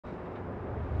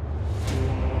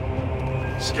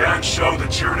Scans show the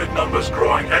Tyranid numbers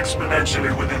growing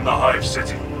exponentially within the Hive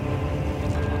City.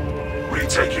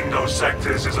 Retaking those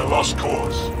sectors is a lost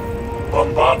cause.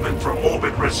 Bombardment from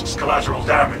orbit risks collateral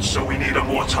damage, so we need a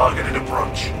more targeted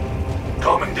approach.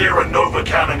 Commandeer a Nova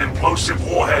Cannon implosive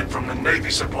warhead from the Navy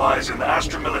supplies in the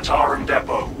Astra Militarum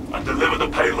depot and deliver the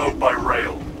payload by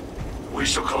rail. We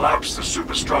shall collapse the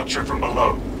superstructure from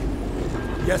below.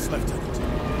 Yes, Lieutenant.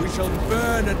 We shall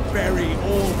burn and bury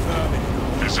all vermin.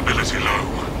 Visibility low.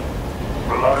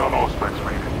 Rely on Auspex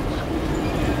readings.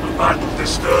 The battle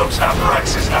disturbs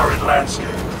Avarax's arid landscape.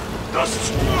 Dust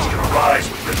squalls can arise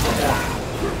with little warning.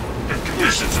 If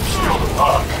conditions obscure the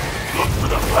path, look for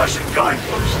the flashing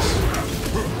guideposts.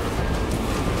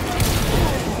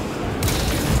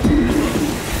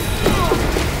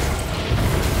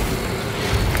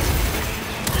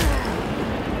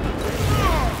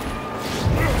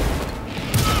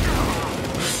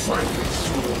 Finally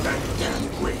through that damn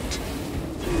grate.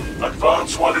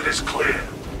 Advance while it is clear.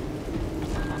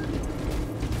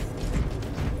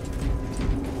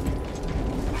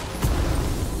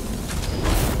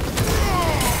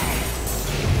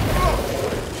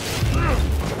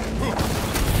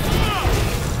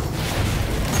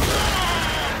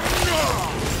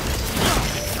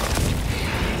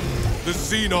 The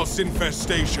Xenos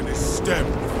infestation is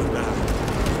stemmed for now.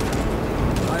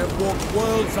 I have walked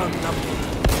worlds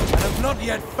unnumbered, and have not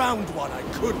yet found one I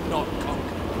could not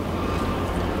conquer.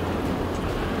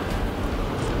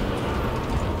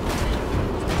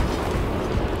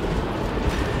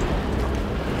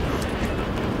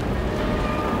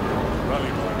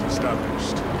 Rally point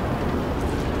established.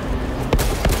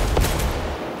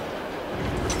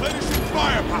 Replenishing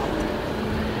firepower!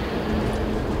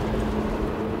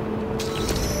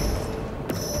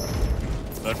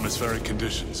 Atmospheric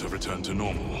conditions have returned to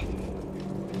normal.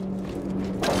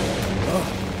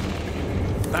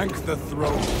 Thank the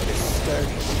throne for this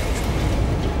sturdy shelter.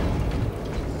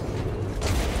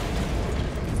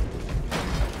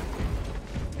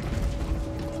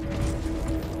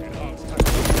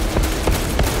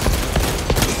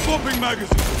 Swapping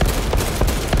magazine!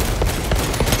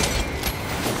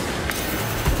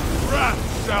 Wrath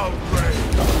shall reign!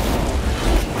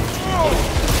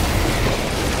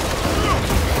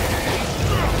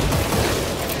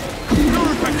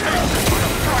 Purification for the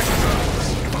priceless!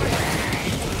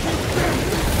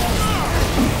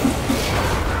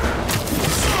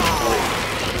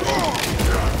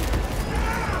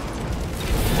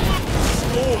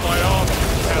 Restore my armor,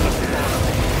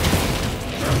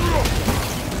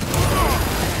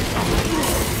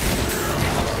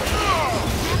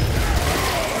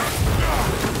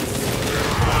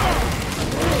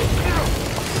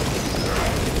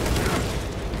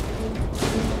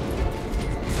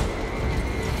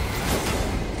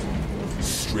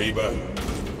 Straber,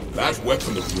 that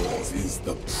weapon of yours is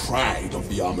the pride of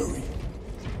the armory.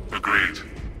 Agreed.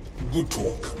 Good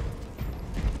talk.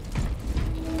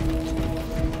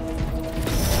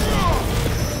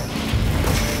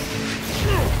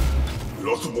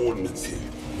 Lots of ordnance here.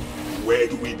 Where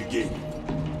do we begin?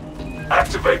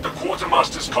 Activate the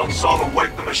Quartermaster's console and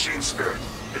wake the machine spirit.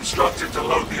 Instruct it to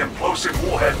load the implosive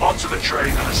warhead onto the train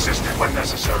and assist it when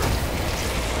necessary.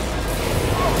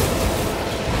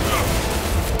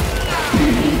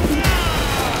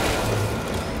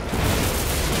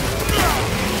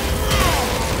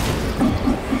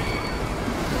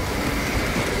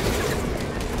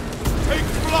 Take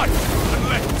flight and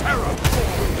let terror fall!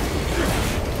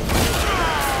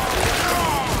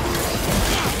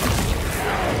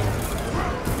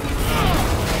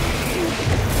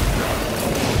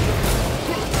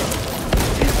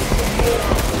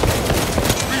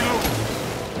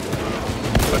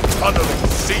 Tunneling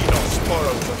Xenos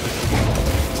borrowed from the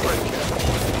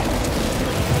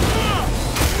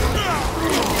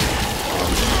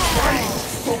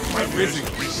I'm busy.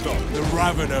 Restock. The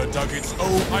Ravener dug its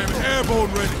own. I am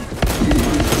airborne ready.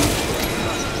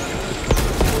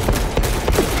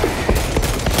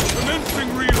 Commencing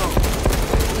reload.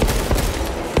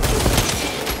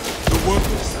 The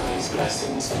workers. Size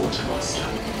blessings, Quartermaster.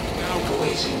 Now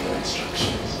awaiting your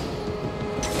instructions.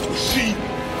 Machine!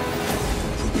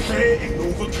 Prepare a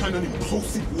Nova Cannon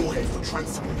implosive warhead for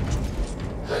transport.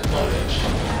 Acknowledged.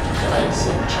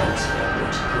 Commencing transfer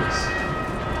protocols.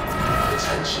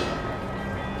 Attention.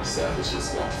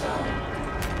 Services not found.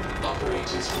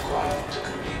 Operators required to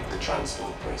complete the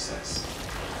transport process.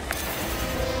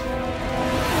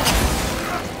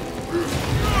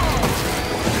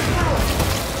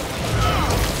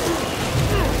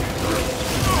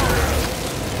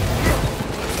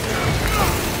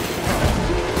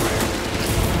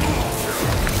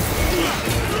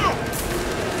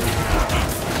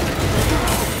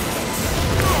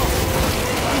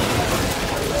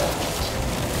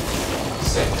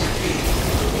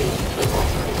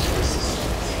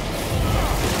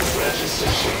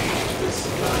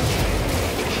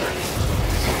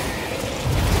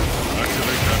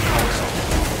 Activate that console.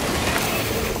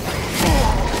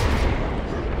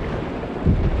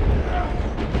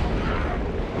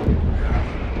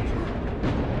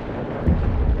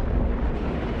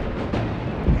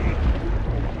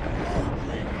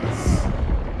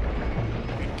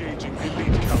 Engaging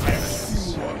elite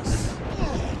commanders.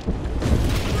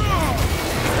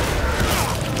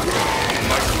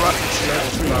 My rocket shell.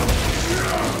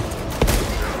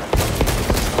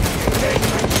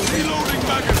 Reloading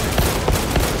magazine.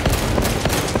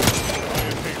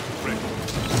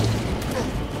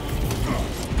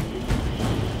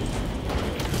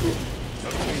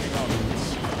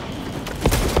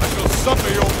 I shall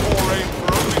suffer your poor aim for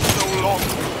only so long.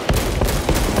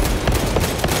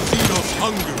 Xenos'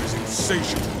 hunger is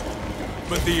insatiable,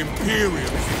 but the Imperium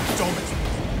is indomitable.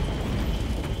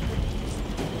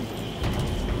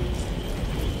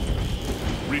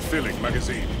 Refilling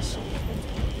magazines.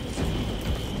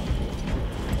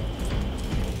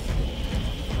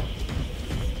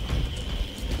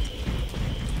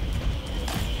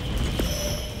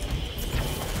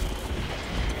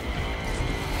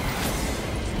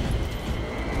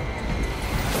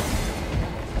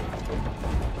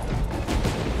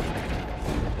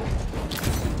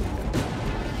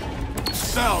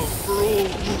 Salve for all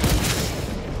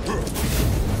wounds.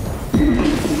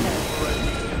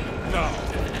 Now.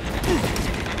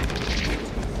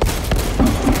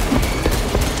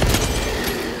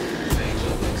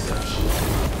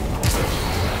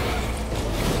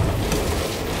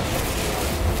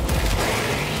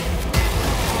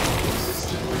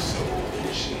 System restore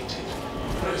initiated.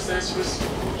 Process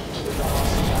restored to the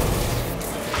last balance.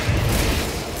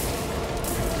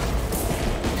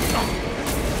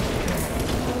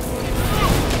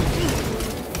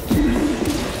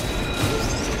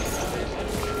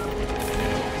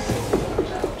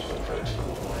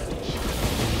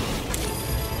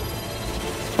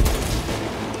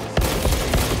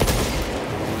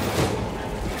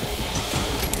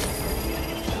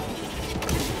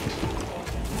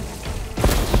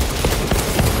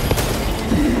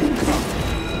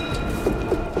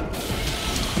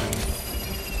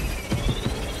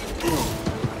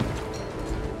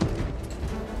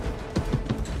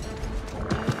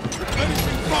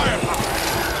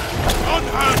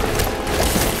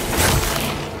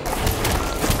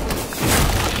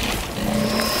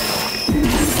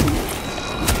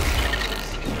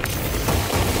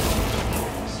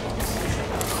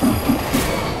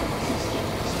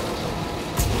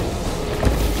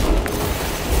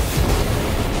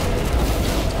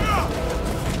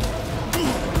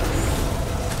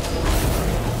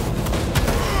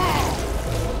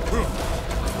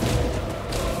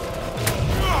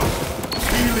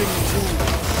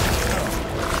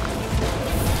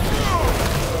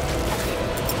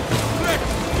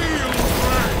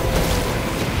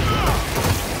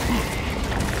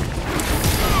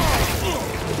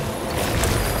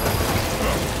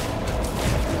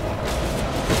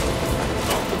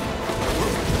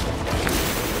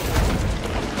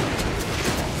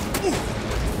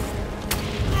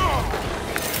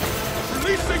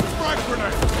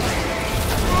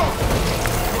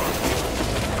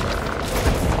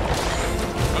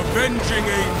 Avenging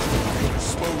Angel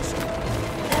disposed of.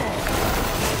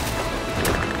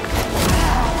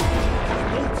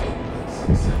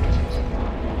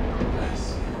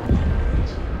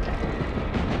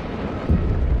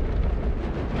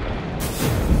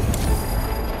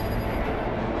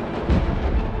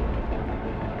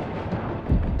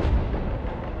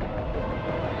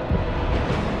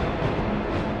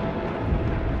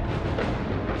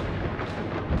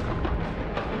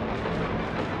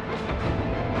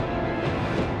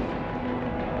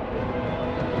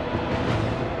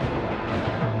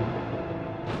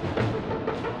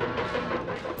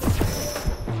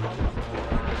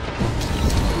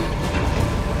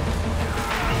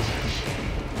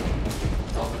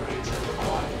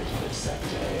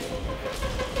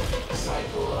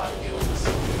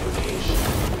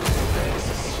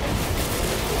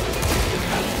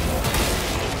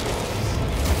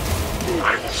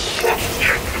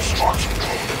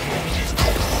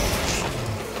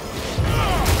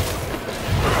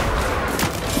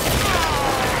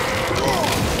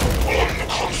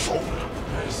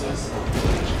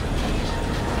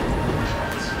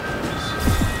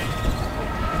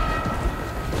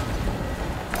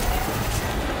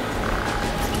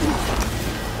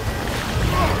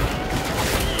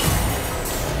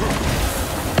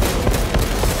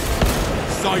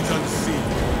 Sight unseen,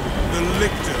 the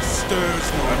lictor stirs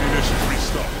no ammunition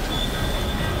restocked.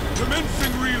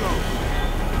 Commencing reload.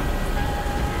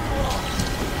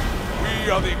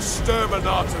 are the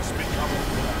exterminators becoming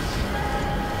flesh.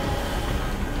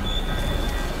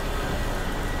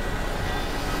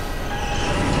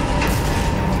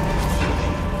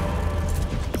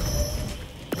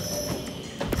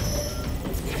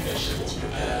 Conditions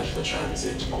prepared for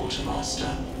transit,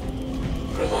 Quartermaster.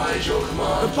 Provide your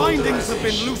command. The bindings have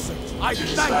been loosened. I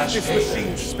thank this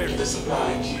machine's spirit. The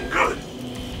supply queue. Good.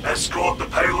 Escort the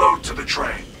payload to the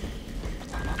train.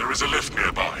 There is a lift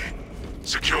nearby.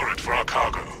 Secure it for our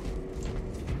cargo.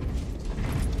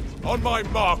 On my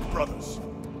mark, brothers.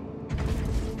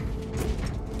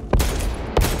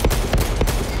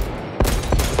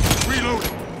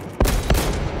 Reloading.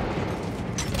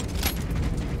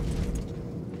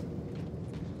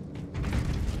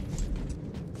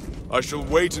 I shall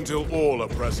wait until all are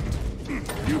present.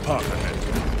 You park ahead.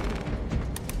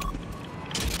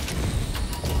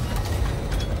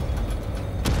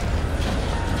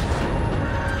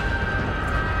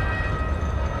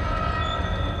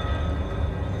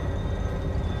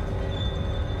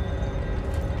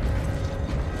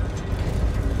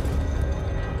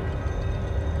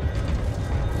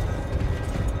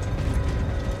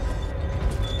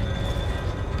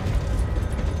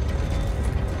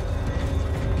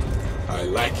 I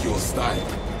like your style.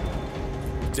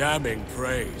 Damning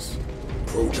praise.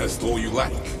 Protest all you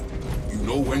like. You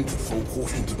know when to throw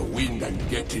caution to the wind and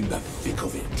get in the thick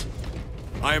of it.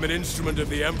 I am an instrument of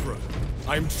the Emperor.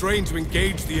 I am trained to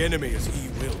engage the enemy as he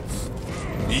wills.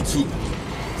 Me too.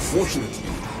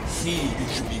 Fortunately, he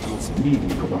usually goes leading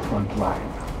to the front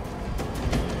line.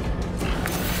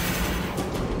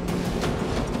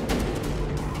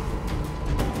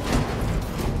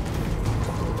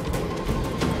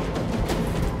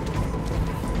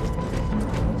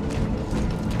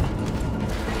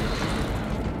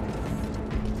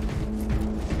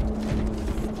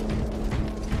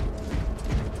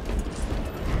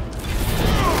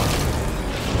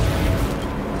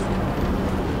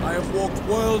 Walked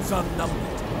worlds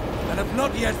unnumbered, and have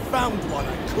not yet found one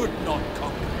I could not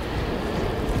conquer.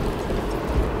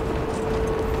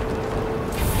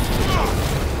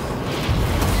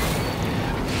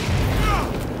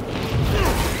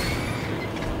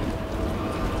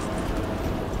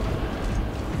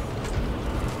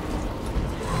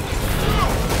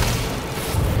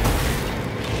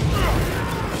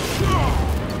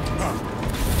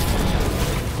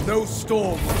 No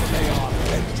storm will delay our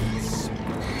vengeance.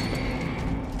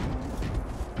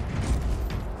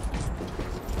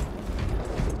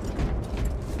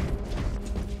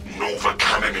 Nova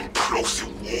cannon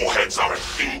implosive warheads are a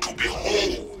thing to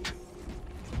behold.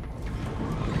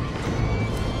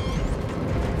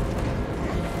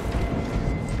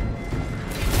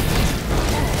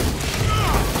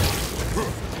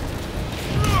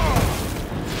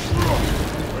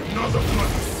 Another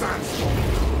bloody sandstorm.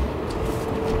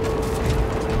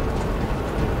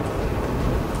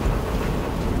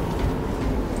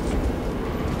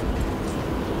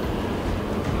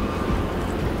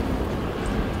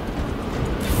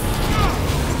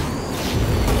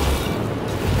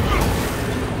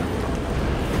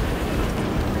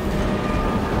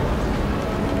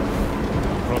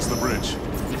 The bridge.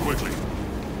 Quickly.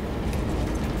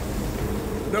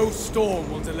 No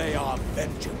storm will delay our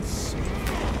vengeance.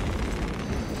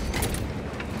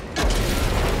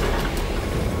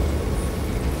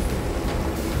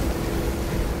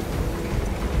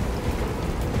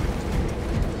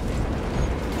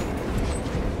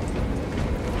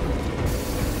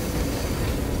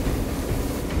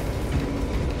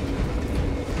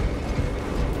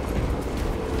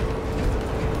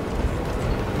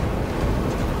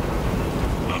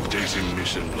 Updating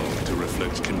mission log to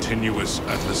reflect continuous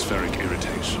atmospheric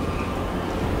irritation.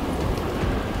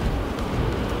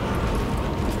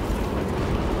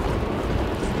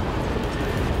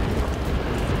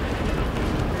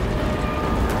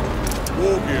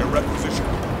 War gear requisition.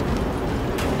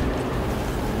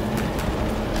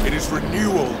 It is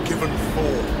renewal given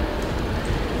form.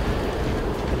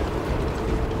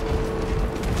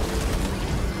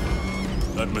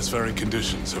 Atmospheric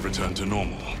conditions have returned to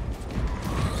normal.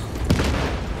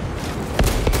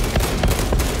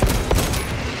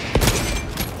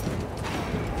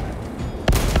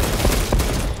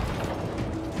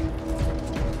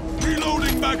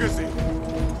 Reloading magazine.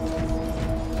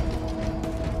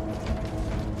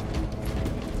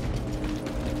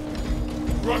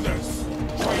 Brothers,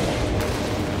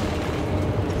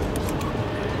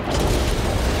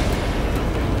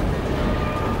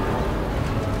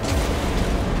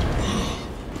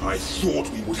 I thought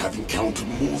we would have encountered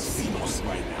more Xenos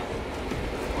by now.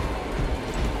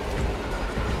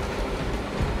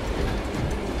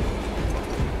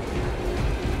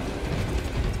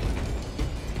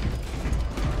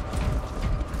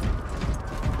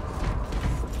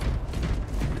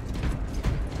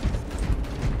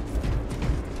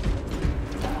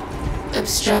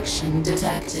 Obstruction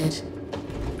detected.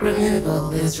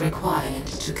 Removal is required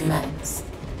to commence.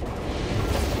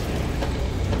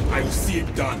 I see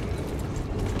it done.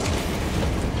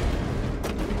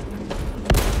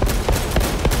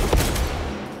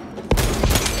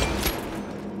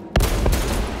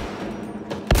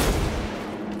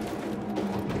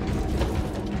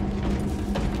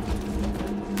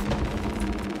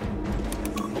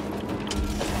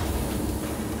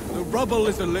 The rubble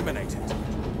is eliminated.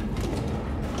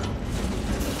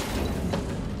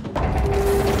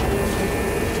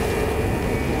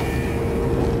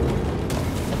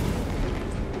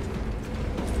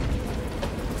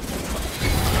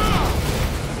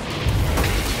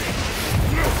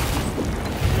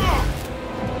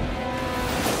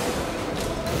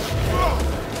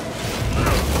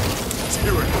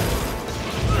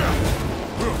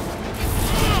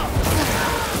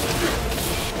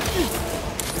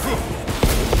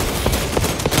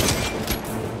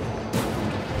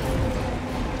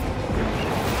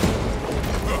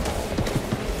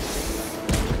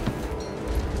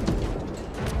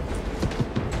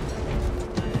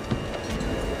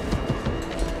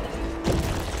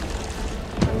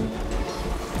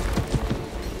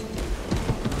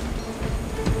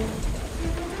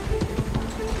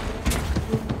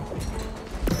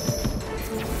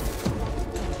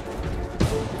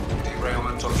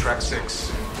 On track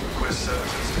 6. Request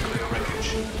services to clear wreckage.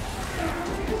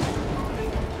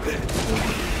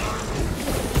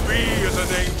 Be as an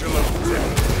angel of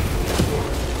death.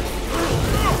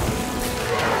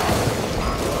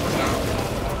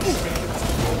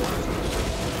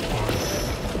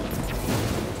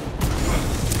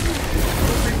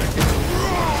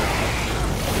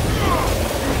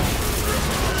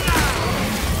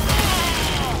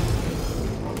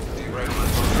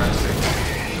 Derailment on track 6.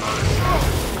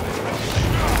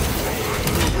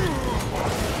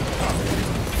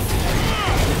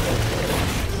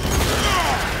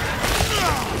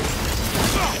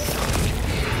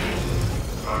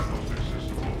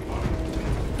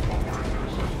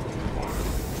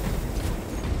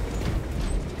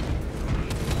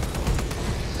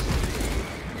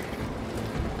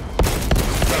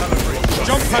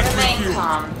 Jump pack Remain refuel.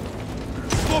 calm.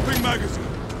 Swapping magazine.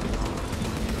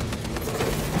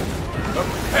 A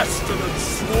pestilent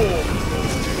swarm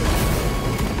draws near.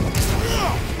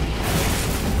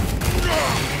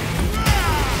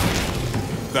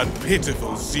 That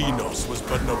pitiful Xenos was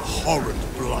but an abhorrent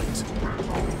blight.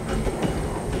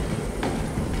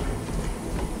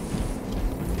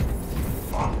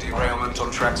 Derailment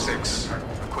on track 6.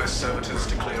 Request servitors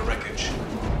to clear wreckage.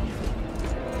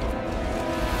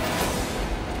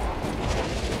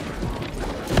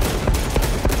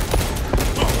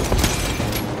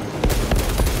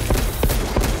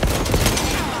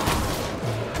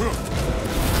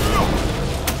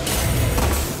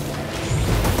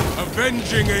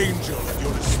 Avenging angel at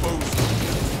your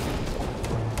disposal.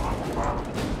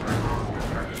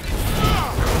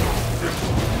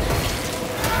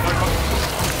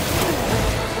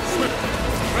 Swift,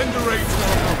 render aid to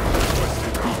our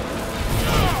requested.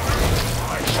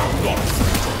 I shall not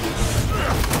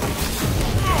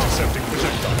intercepting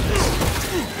projectiles.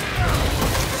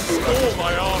 All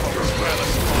my armor is well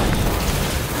astride.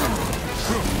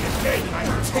 Again, I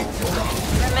take your arm.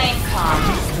 Remain calm.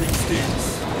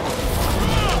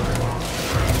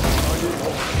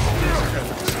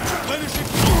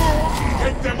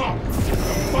 Get them up! The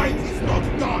fight is not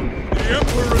done! The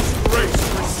Emperor's grace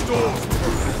restores me.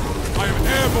 I am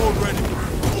airborne ready.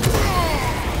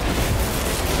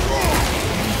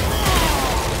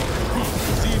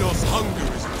 Xenos' hunger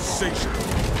is insatiable,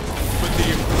 but the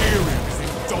Imperium is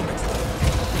indomitable.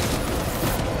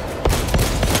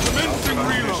 Commencing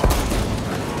reload.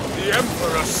 The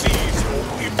Emperor sees your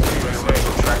Derailment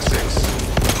on track 6.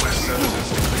 Request services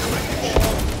to clear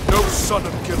wreckage. no son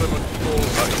of Gilliman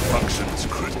falls. Life functions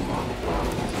critical.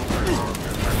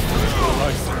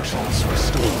 Life functions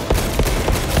restored.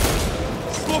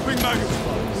 Swapping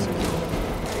magazines.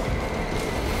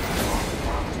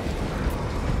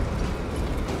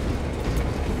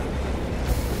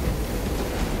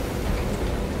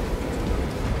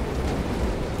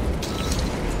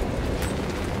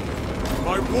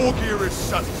 My war gear is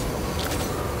satisfied.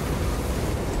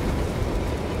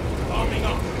 Arming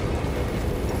up!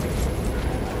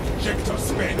 Injector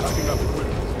spent! Picking up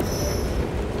equipment.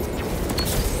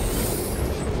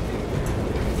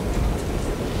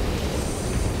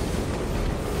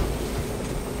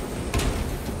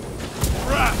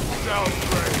 Wrath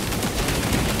downgrade.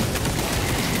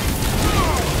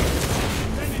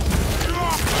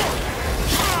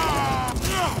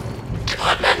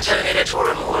 Departmental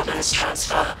Editorial Ordnance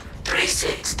Transfer. 3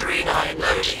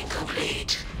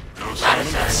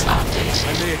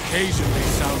 and they occasionally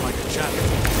sound like a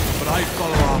challenge, but I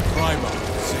follow our primer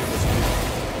the same as you.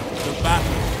 The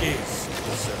battle is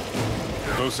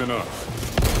deserved. Close enough.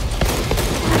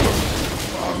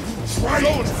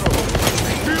 So-and-so,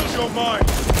 reveal your mind!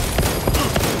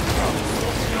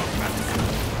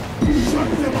 Shut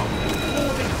them up!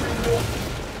 More than 3 more!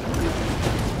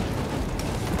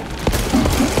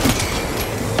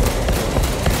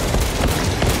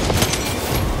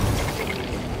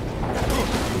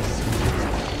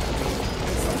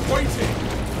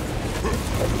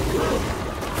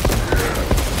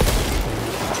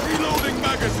 Reloading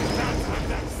magazine!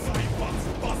 That sidebut's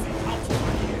buzzing out of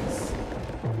my ears.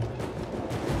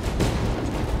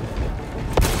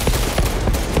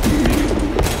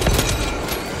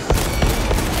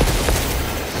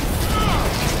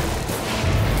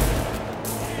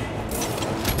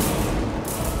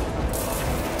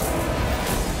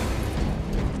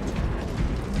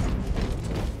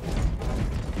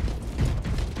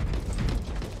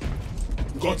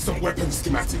 Got some weapon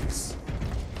schematics.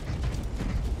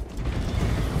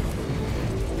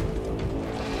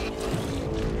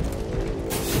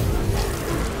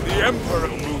 The Emperor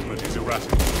Movement is erratic.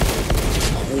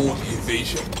 Cold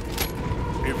evasion.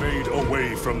 Evade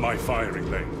away from my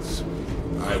firing lanes.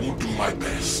 I will do my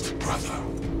best, brother.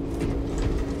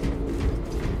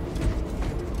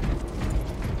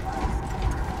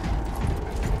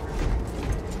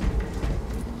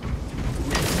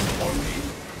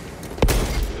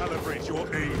 Calibrate your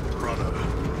aim, brother.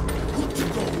 Good to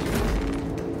go.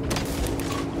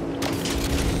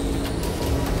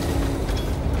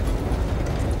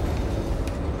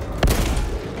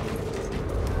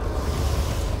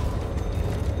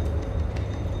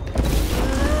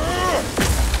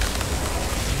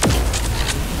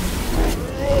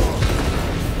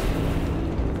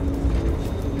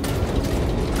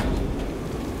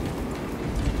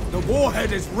 The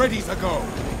warhead is ready to go.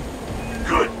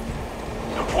 Good.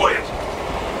 Deploy it.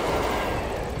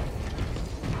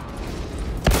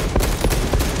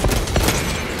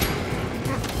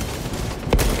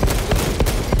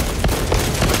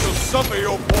 I shall suffer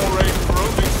your poor aim for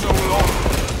only so long.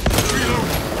 Reload.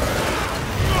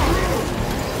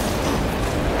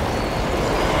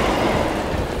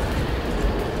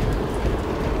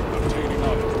 Obtaining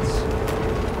armaments.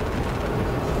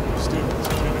 Stimulus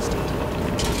administered.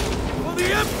 For the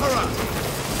Emperor!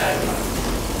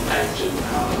 Engine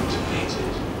power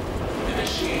depleted.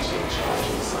 Initiating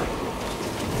charging cycle.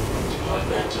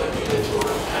 Departmental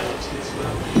regulatory penalties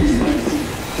will be assessed.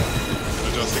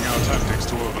 Adjusting our tactics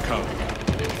to overcome.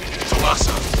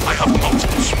 Thalassa, I have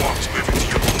multiple swarms moving to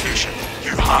your location.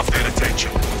 You have their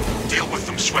attention. Deal with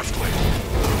them swiftly.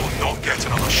 We will not get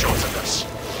another shot at this.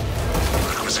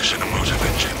 Requisition a motive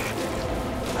engine.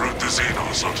 Route the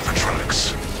Xenos onto the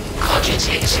tracks.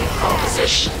 Cogitating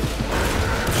proposition.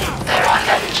 There are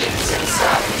engines in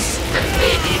service that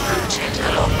may be routed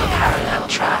along the parallel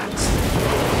tracks.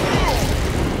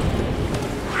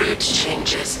 Route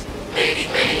changes may be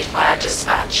made by a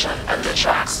dispatcher at the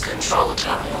track's control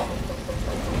terminal.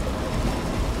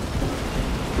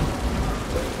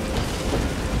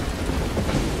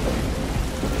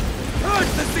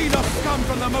 Purge the Xenos scum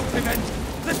from the motive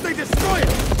engine, lest they destroy it!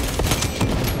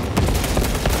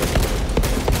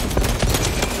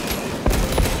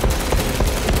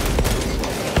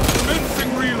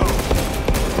 Commencing reload!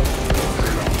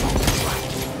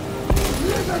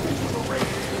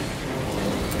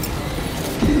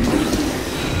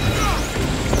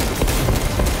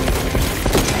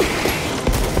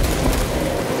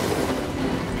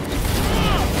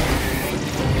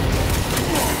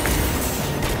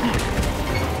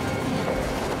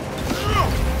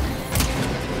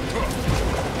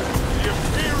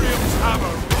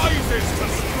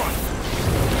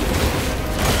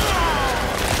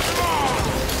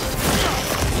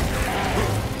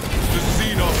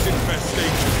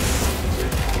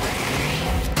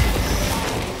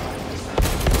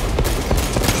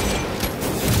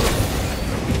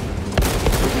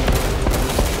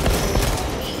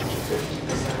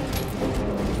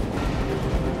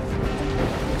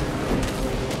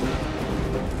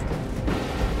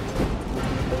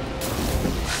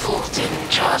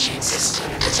 Charging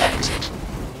system detected.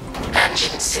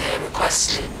 Engine seer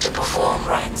requested to perform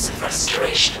rites of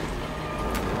restoration.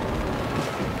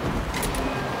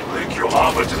 Link your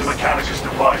armor to the mechanic's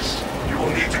device. You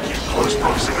will need to keep close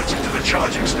proximity to the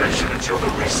charging station until the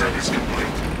reset is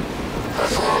complete.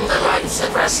 Perform the rites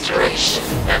of restoration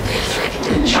at the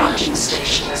affected charging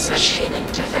station's machine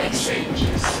interface, and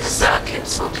the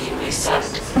circuits will be reset.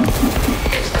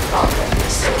 If the problem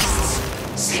persists,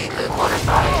 seek a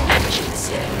qualified engine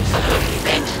seer for early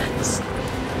maintenance.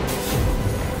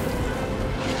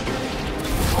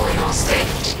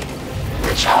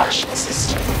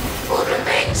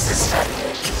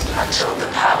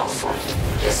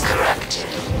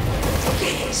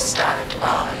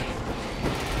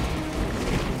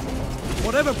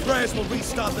 Whatever prayers will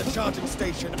restart the charging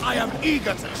station, I am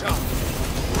eager to charge.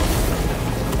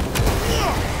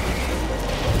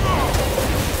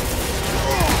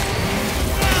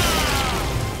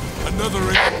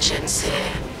 Another Engines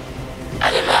here.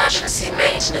 An emergency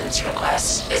maintenance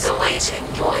request is awaiting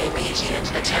your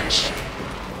immediate attention.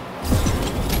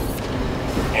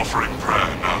 Offering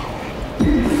prayer now.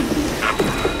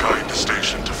 Emperor, guide the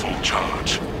station to full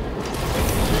charge.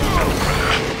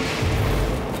 Emperor.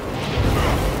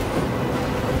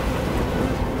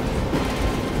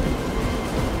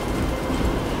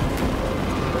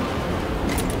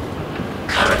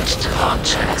 Current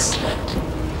departure estimate.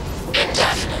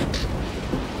 Indefinite.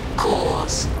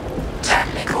 Cause.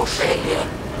 Technical failure.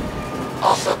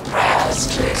 Offer prayers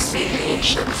to expedite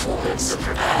the performance of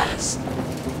repairs.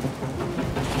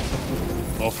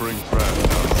 offering prayer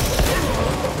now.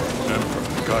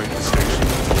 Emperor, guide the station to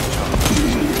full charge.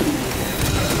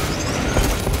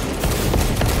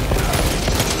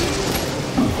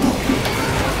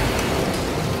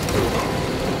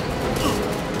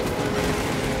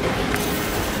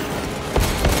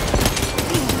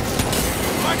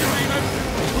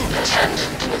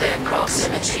 Attendant within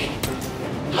proximity.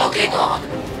 Logging on.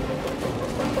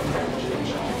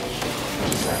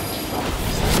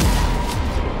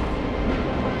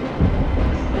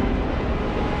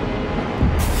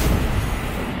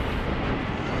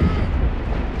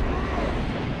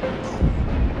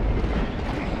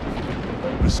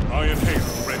 This Iron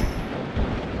Halo ready.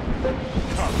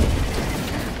 Come.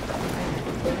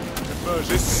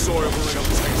 This soil shall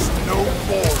taste no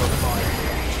more of my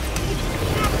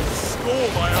blood. Score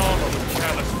my armor with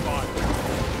callous fire.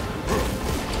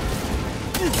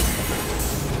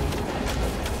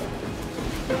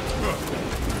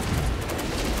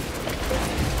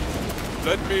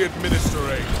 Let me administer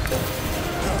aid.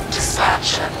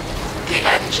 Dispatcher. The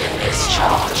engine is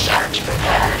charged and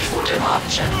prepared for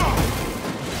departure.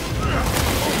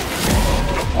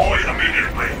 Deploy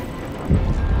immediately.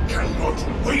 Cannot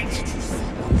wait to see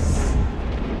us.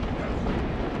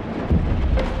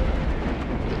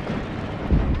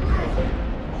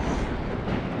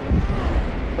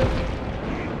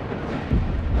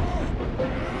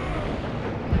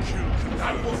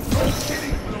 That was no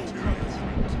kidding blow.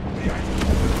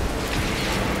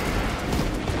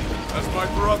 As my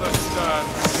brother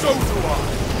stands, so do I.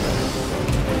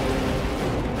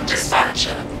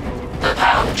 Dispatcher. The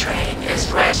power train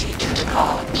is ready to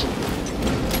depart.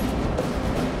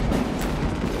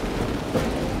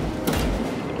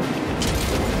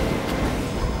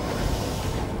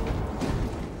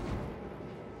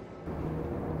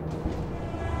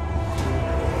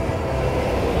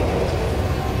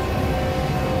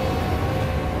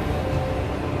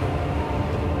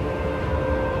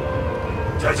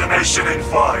 Detonation in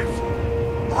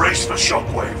 5. Brace for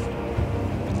shockwave.